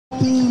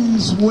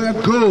things were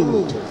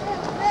good.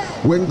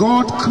 When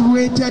God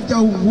created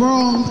the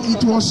world,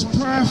 it was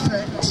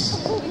perfect.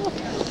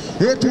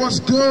 It was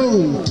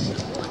good.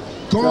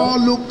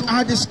 God looked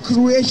at his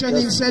creation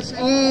and said,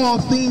 all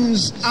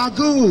things are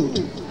good.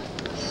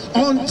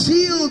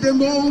 Until the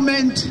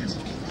moment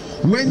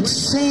when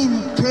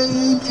sin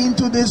came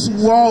into this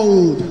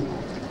world.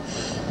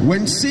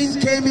 When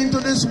sin came into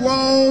this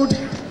world,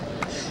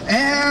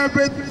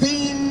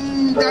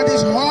 everything that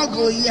is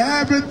ugly,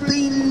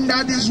 everything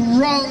that is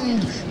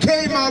wrong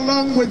came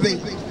along with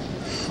it.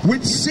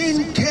 With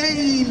sin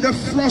came the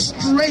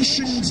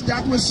frustrations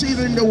that we see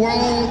in the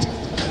world.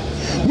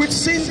 With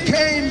sin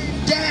came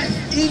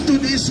death into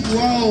this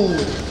world.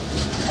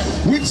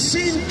 With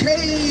sin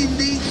came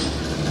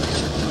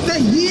the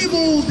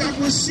evil that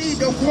we see,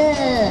 the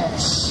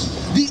wars,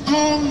 the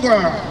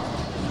hunger,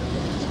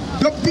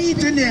 the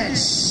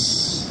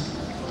bitterness,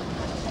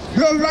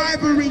 the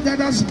rivalry that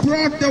has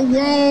brought the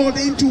world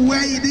into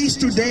where it is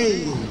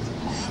today.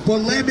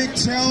 But let me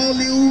tell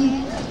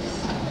you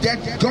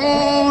that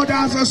God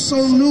has a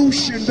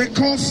solution,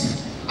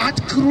 because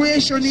at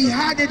creation he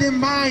had it in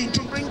mind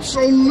to bring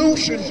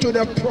solution to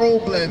the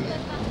problem.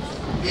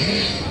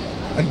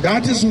 And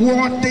that is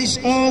what this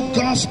whole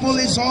gospel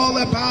is all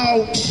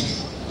about.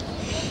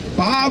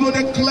 Bible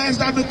declares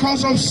that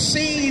because of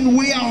sin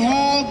we are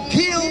all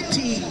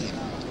guilty.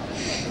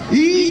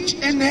 Each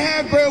and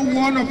every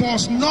one of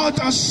us, not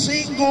a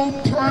single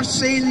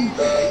person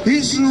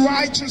is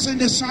righteous in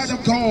the sight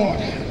of God.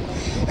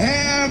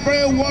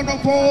 Every one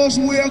of us,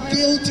 we are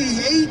guilty.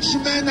 Each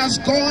man has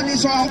gone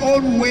his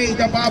own way,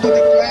 the Bible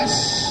declares.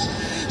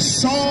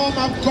 Some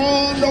have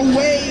gone the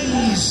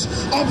ways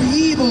of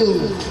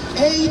evil,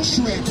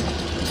 hatred.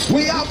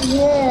 We have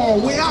war,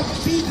 we have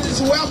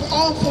bitterness, we have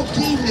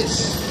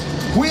unforgiveness.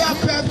 We have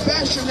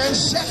perversion and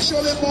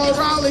sexual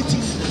immorality.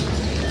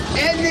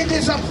 And it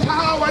is a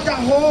power that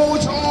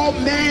holds all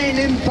men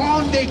in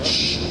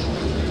bondage.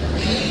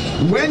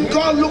 When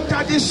God looked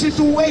at this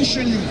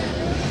situation,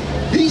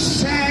 he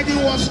said he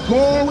was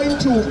going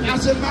to.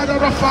 As a matter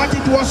of fact,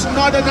 it was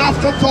not an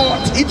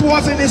afterthought. It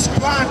was in his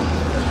plan.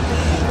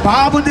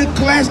 Bible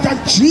declares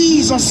that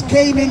Jesus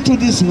came into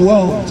this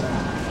world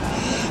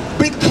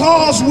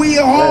because we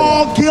are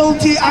all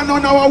guilty and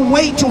on our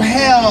way to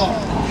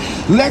hell.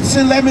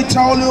 Let me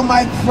tell you,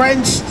 my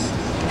friends,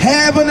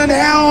 heaven and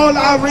hell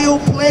are real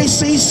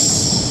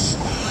places.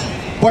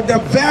 But the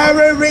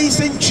very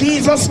reason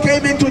Jesus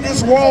came into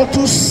this world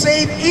to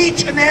save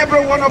each and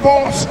every one of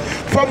us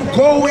from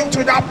going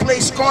to that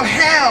place called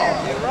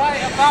hell. You're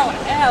right about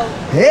hell.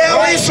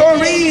 Hell is so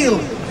real.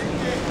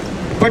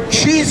 But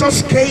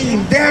Jesus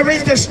came. There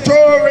is the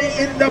story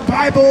in the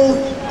Bible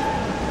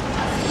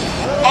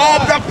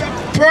of the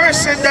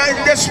person that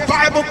in this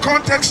Bible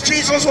context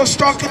Jesus was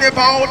talking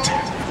about.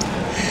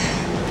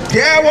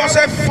 There was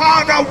a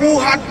father who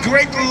had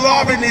great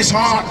love in his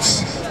heart.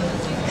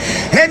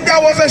 And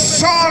there was a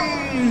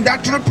son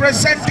that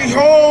represents the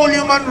whole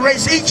human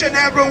race, each and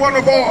every one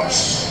of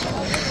us.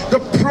 The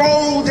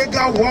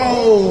prodigal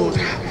world,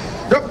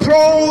 the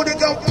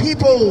prodigal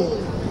people.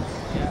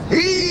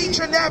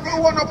 Each and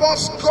every one of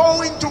us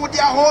going to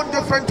their own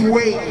different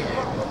way.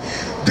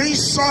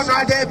 This son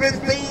had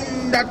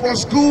everything that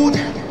was good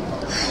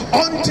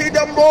until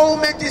the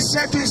moment he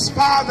said to his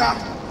father,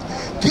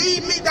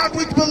 give me that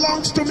which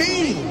belongs to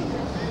me.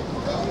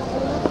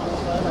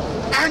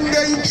 And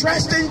the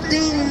interesting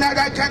thing that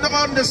I cannot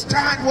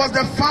understand was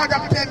the father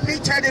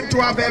permitted him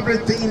to have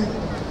everything.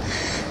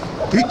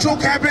 He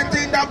took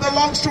everything that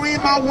belongs to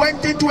him and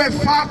went into a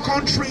far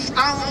country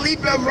and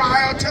lived a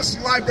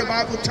riotous life, the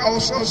Bible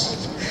tells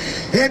us.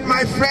 And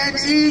my friend,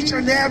 each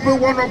and every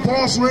one of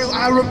us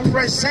are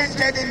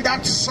represented in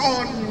that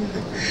son.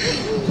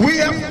 We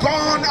have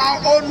gone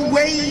our own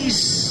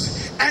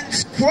ways and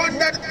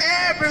squandered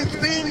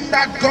everything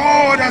that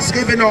God has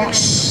given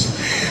us.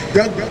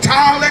 The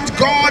talent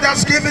God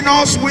has given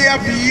us, we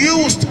have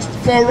used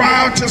for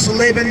riotous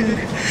living.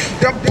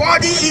 The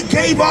body he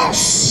gave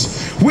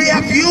us, we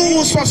have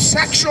used for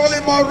sexual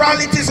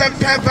immoralities and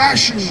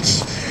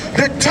perversions.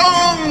 The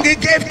tongue he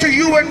gave to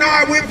you and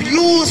I, we've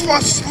used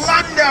for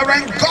slander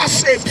and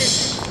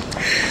gossips.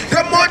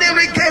 The money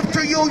we gave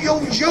to you,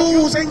 you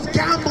use in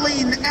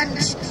gambling and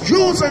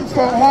using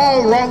for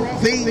all wrong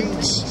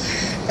things.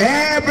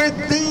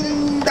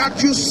 Everything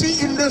that you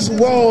see in this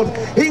world,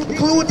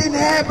 including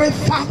every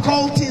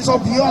faculties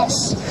of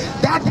yours,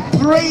 that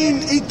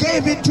brain, he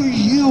gave it to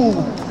you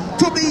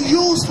to be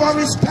used for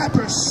his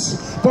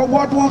purpose. But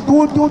what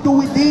do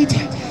we need?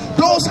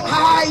 Those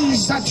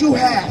eyes that you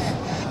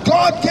have,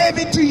 God gave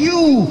it to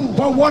you,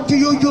 but what do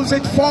you use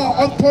it for?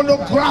 On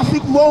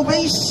pornographic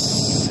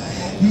movies?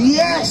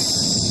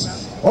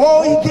 Yes.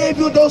 Oh, he gave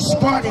you those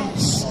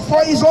bodies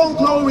for his own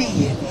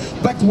glory.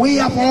 But we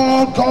have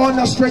all gone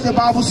astray. The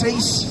Bible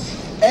says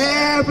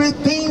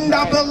everything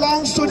that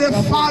belongs to the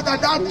father,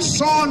 that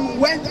son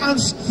went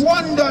and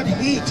squandered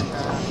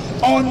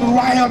it on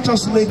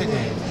riotous living.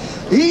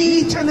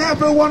 Each and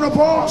every one of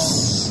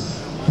us,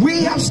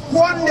 we have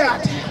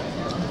squandered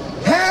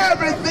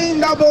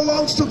everything that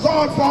belongs to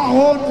God for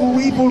our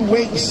own evil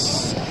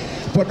ways.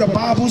 But the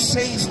Bible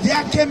says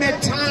there came a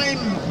time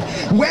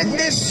when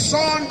this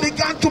son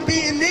began to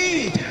be in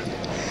need.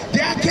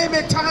 There came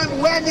a time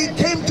when he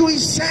came to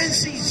his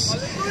senses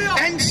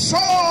and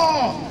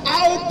saw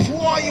how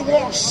poor he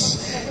was.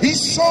 He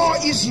saw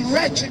his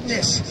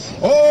wretchedness.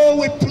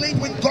 Oh, we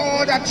plead with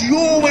God that you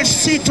will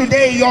see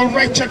today your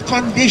wretched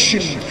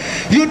condition.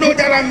 You know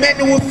there are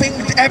many who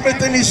think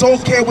everything is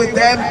okay with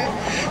them.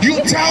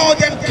 You tell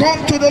them,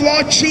 come to the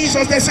Lord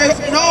Jesus. They say,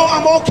 no,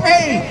 I'm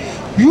okay.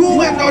 You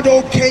are not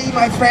okay,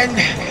 my friend.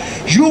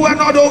 You are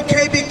not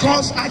okay,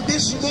 because at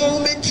this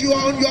moment you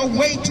are on your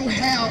way to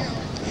hell.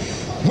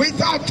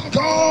 Without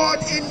God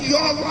in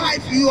your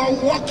life, you are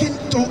walking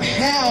to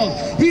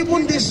hell,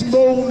 even this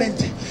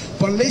moment.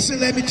 But listen,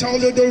 let me tell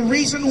you, the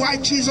reason why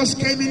Jesus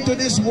came into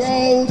this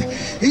world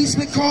is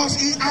because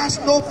he has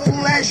no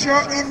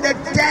pleasure in the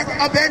death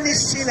of any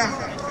sinner.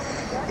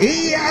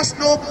 He has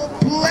no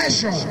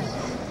pleasure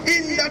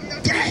in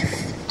the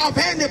death of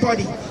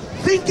anybody.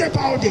 Think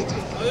about it.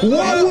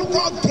 What would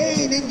God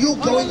gain in you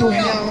going to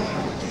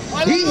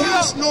hell? He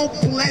has no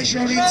pleasure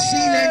in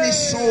seeing any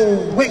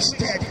soul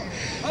wasted.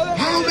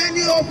 How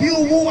many of you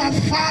who are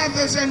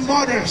fathers and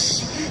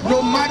mothers,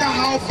 no matter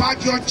how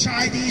bad your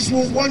child is,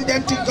 will want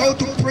them to go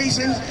to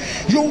prison?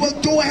 You will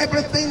do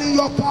everything in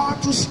your power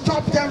to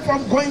stop them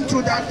from going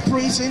to that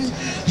prison.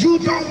 You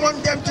don't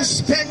want them to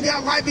spend their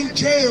life in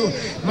jail.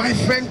 My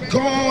friend,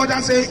 God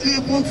has an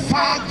even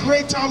far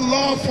greater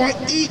love for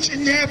each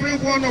and every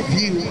one of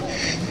you.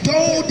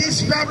 Though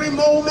this very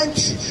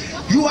moment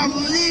you are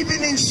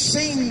living in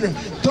sin,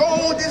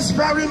 though this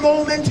very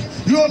moment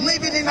you are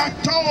living in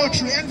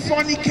adultery and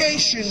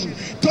fornication,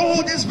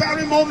 though this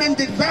very moment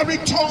the very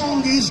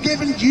tongue is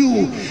given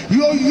you,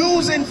 you're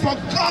using for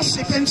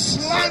gossip and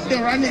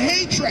slander and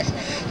hatred,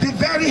 the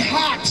very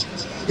heart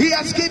he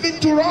has given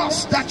to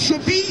us that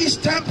should be his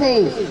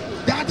temple.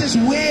 That is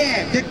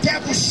where the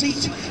devil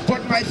sits.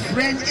 But my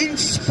friend, in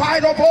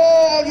spite of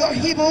all your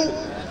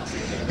evil,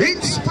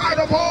 in spite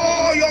of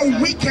all your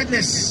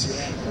wickedness,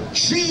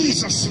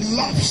 Jesus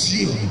loves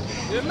you.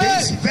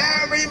 This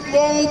very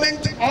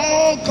moment,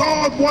 all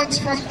God wants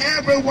from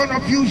every one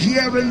of you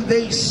hearing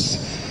this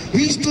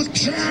is to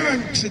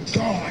turn to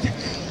God.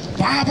 The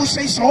Bible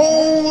says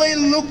only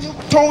look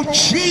to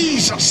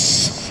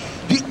Jesus,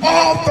 the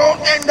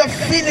author and the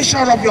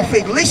finisher of your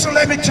faith. Listen,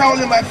 let me tell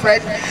you, my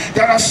friend,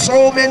 there are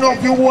so many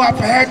of you who have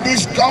heard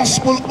this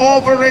gospel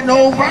over and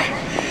over.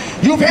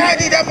 You've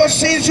heard it ever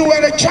since you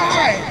were a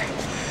child.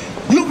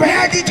 You've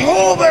heard it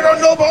over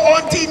and over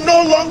until it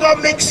no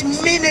longer makes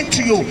meaning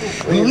to you.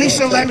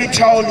 Listen, let me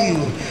tell you,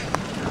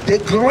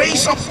 the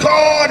grace of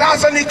God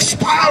has an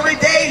expiry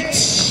date.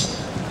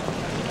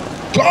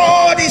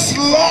 God is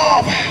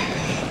love,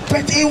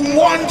 but he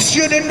wants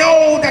you to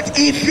know that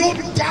if you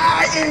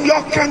die in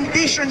your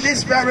condition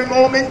this very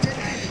moment,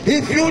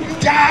 if you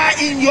die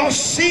in your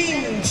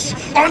sins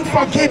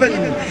unforgiven,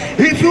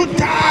 if you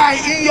die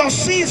in your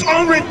sins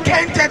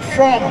unrepented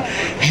from,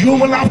 you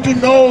will have to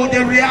know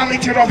the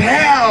reality of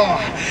hell.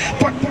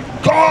 But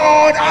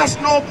God has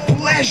no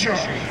pleasure.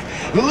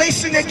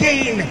 Listen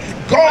again.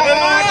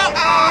 God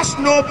has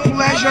no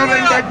pleasure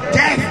in the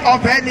death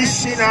of any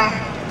sinner.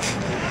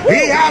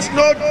 He has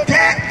no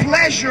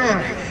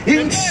pleasure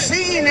in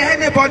seeing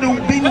anybody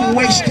being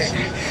wasted.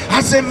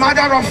 As a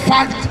matter of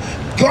fact,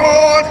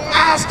 God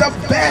has the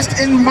best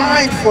in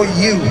mind for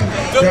you.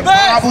 The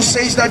Bible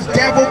says the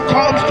devil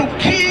comes to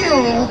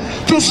kill,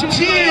 to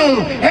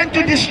steal, and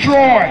to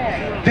destroy.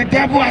 The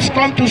devil has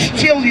come to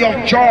steal your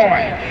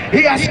joy.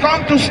 He has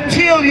come to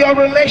steal your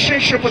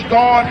relationship with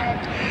God.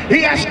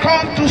 He has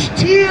come to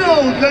steal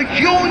the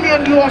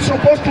union you are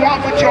supposed to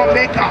have with your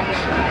maker.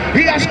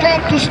 He has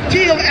come to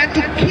steal and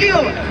to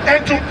kill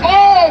and to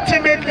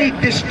ultimately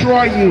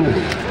destroy you.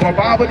 The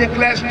Bible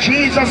declares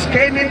Jesus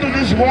came into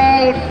this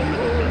world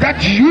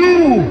that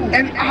you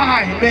and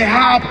I may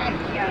have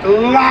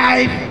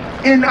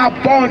life in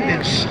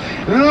abundance.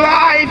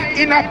 Life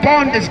in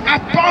abundance.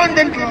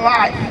 Abundant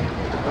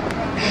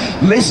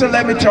life. Listen,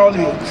 let me tell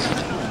you,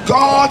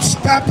 God's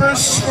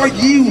purpose for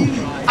you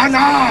and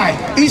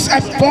I is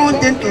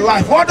abundant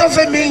life. What does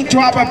it mean to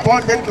have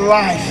abundant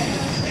life?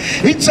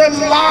 It's a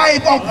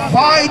life of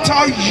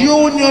vital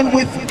union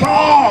with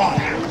God.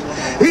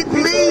 It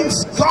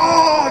means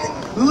God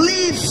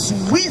lives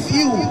with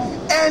you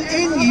and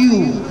in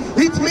you.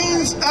 It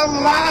means a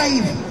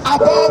life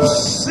above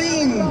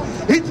sin.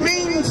 It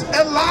means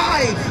a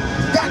life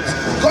that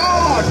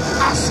God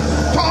has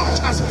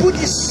touched, has put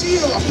his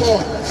seal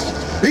upon.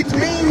 It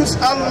means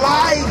a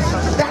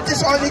life that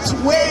is on its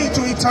way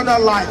to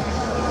eternal life.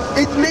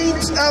 It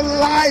means a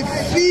life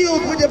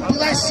filled with the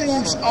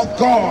blessings of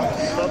God.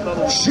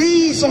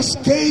 Jesus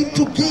came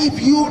to give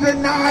you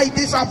and I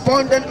this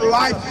abundant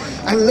life.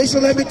 And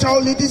listen, let me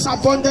tell you, this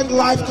abundant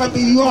life can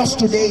be yours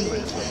today.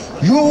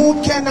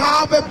 You can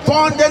have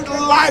abundant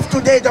life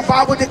today. The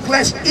Bible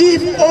declares,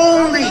 if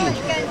only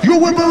you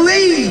will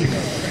believe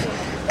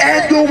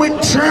and you will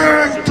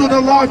turn to the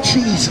Lord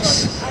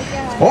Jesus.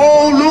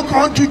 Oh, look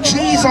unto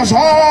Jesus,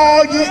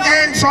 all ye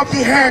ends of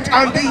the earth,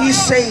 and be ye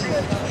saved.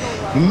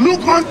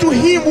 Look unto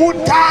him who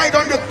died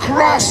on the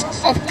cross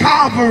of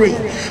Calvary.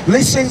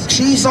 Listen,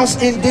 Jesus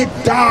indeed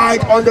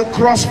died on the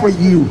cross for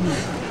you.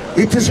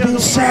 It has been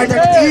said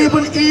that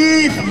even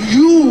if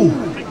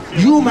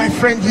you my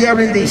friend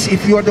hearing this,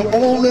 if you are the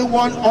only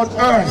one on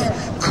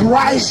earth,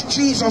 Christ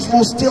Jesus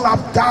will still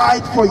have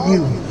died for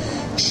you.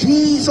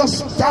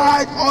 Jesus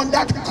died on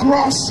that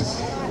cross,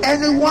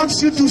 and he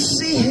wants you to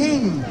see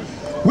him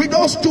with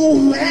those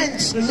two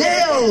hands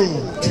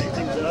nailed,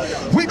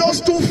 with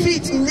those 2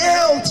 feet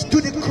nailed to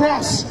the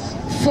cross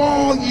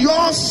for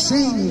your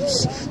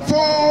sins,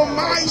 for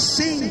my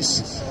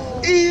sins.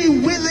 He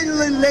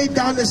willingly laid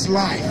down his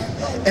life,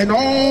 and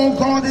all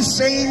God is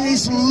saying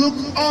is, look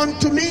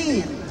unto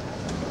me.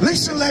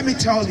 Listen, let me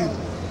tell you,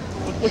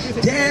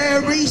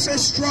 there is a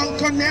strong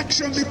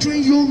connection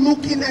between you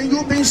looking and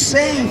you being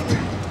saved.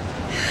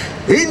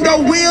 In the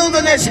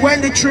wilderness,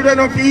 when the children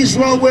of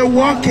Israel were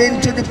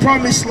walking to the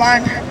promised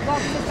land,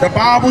 the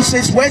Bible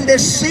says when they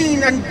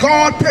sinned and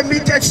God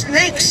permitted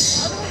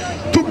snakes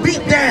to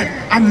beat them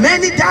and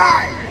many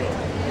died,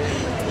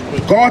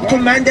 God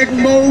commanded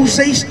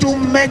Moses to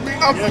make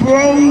a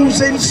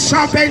brazen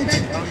serpent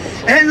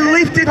and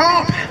lift it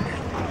up.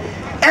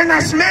 And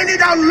as many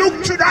that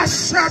looked to that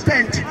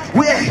serpent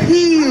were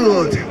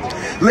healed.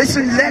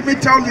 Listen, let me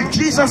tell you,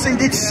 Jesus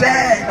indeed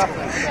said,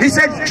 he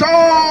said,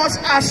 just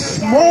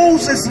as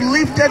Moses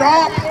lifted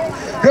up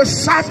the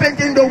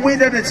serpent in the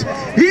wilderness,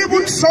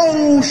 even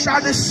so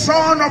shall the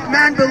Son of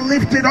Man be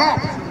lifted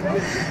up.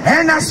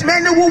 And as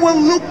many who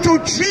will look to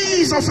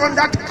Jesus on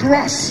that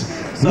cross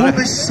will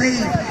be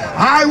saved.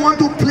 I want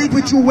to plead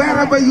with you,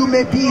 wherever you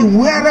may be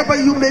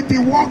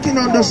walking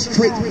on the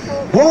street,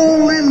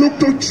 only look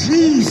to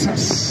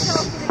Jesus.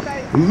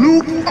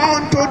 Look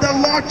unto the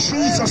Lord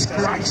Jesus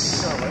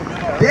Christ.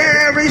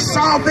 There is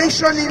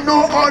salvation in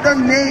no other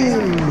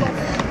name.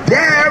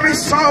 There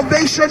is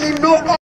salvation in no other